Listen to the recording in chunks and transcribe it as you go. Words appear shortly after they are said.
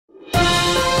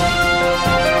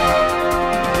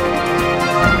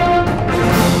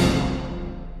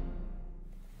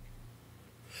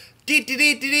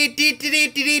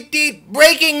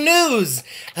Breaking news!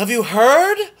 Have you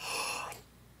heard?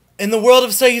 In the world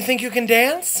of So You Think You Can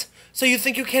Dance? So you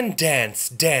think you can dance,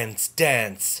 dance,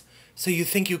 dance. So you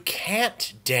think you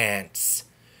can't dance.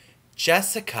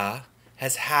 Jessica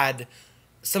has had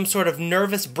some sort of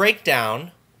nervous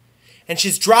breakdown, and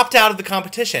she's dropped out of the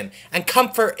competition, and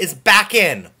Comfort is back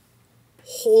in.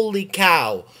 Holy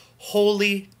cow.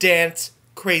 Holy dance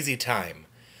crazy time.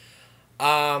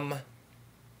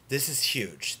 This is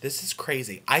huge. This is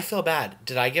crazy. I feel bad.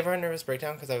 Did I give her a nervous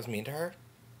breakdown because I was mean to her?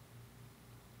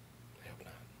 I hope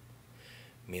not.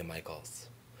 Mia Michaels.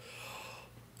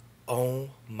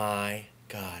 Oh my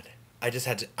God. I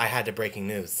had to breaking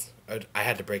news. I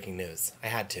had to breaking news. I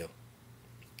had to.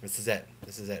 This is it.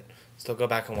 This is it. Still go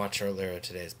back and watch earlier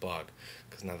today's blog,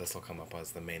 because now this will come up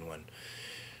as the main one.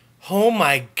 Oh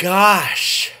my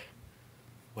gosh.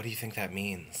 What do you think that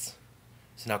means?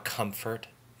 So now Comfort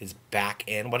is back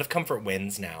in. What if Comfort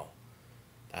wins now?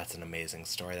 That's an amazing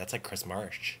story. That's like Chris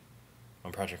Marsh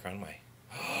on Project Runway.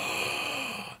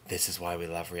 This is why we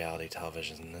love reality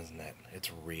television, isn't it?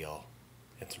 It's real.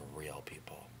 It's real,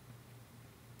 people.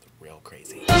 It's real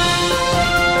crazy.